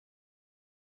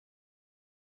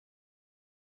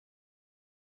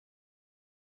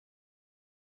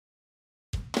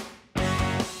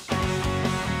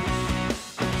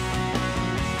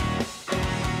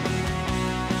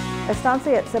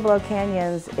Estancia at Cibolo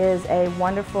Canyons is a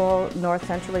wonderful north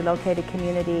centrally located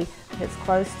community. It's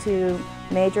close to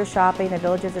major shopping, the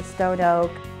villages of Stone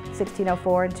Oak,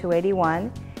 1604 and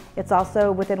 281. It's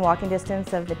also within walking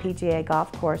distance of the PGA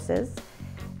golf courses.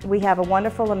 We have a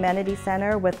wonderful amenity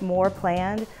center with more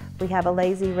planned. We have a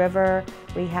lazy river,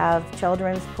 we have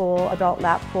children's pool, adult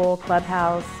lap pool,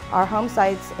 clubhouse. Our home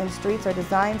sites and streets are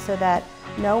designed so that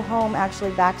no home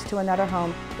actually backs to another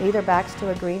home, either backs to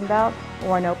a green belt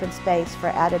or an open space for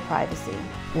added privacy.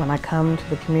 When I come to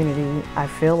the community, I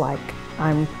feel like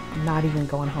I'm not even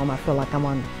going home. I feel like I'm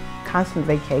on constant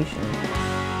vacation.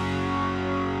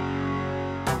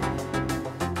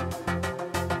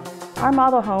 Our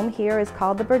model home here is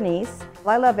called the Bernice.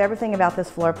 I love everything about this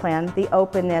floor plan, the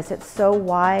openness. It's so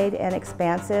wide and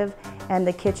expansive, and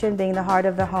the kitchen, being the heart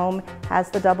of the home, has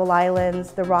the double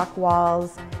islands, the rock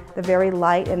walls, the very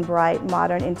light and bright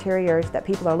modern interiors that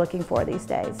people are looking for these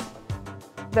days.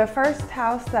 The first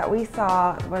house that we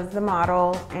saw was the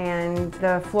model, and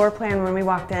the floor plan when we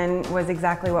walked in was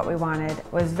exactly what we wanted.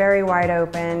 It was very wide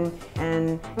open,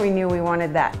 and we knew we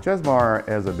wanted that. Chesmar,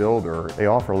 as a builder, they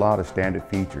offer a lot of standard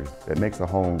features that makes the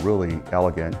home really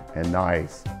elegant and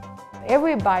nice.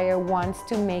 Every buyer wants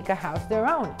to make a house their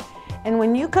own. And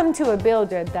when you come to a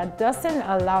builder that doesn't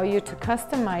allow you to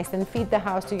customize and feed the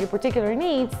house to your particular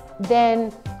needs,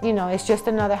 then, it's just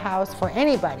another house for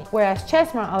anybody. Whereas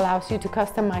Chesmar allows you to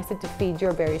customize it to feed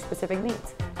your very specific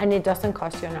needs. And it doesn't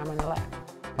cost you an arm and a leg.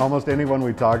 Almost anyone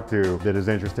we talk to that is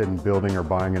interested in building or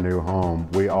buying a new home,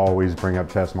 we always bring up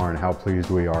Chesmar and how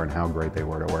pleased we are and how great they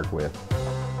were to work with.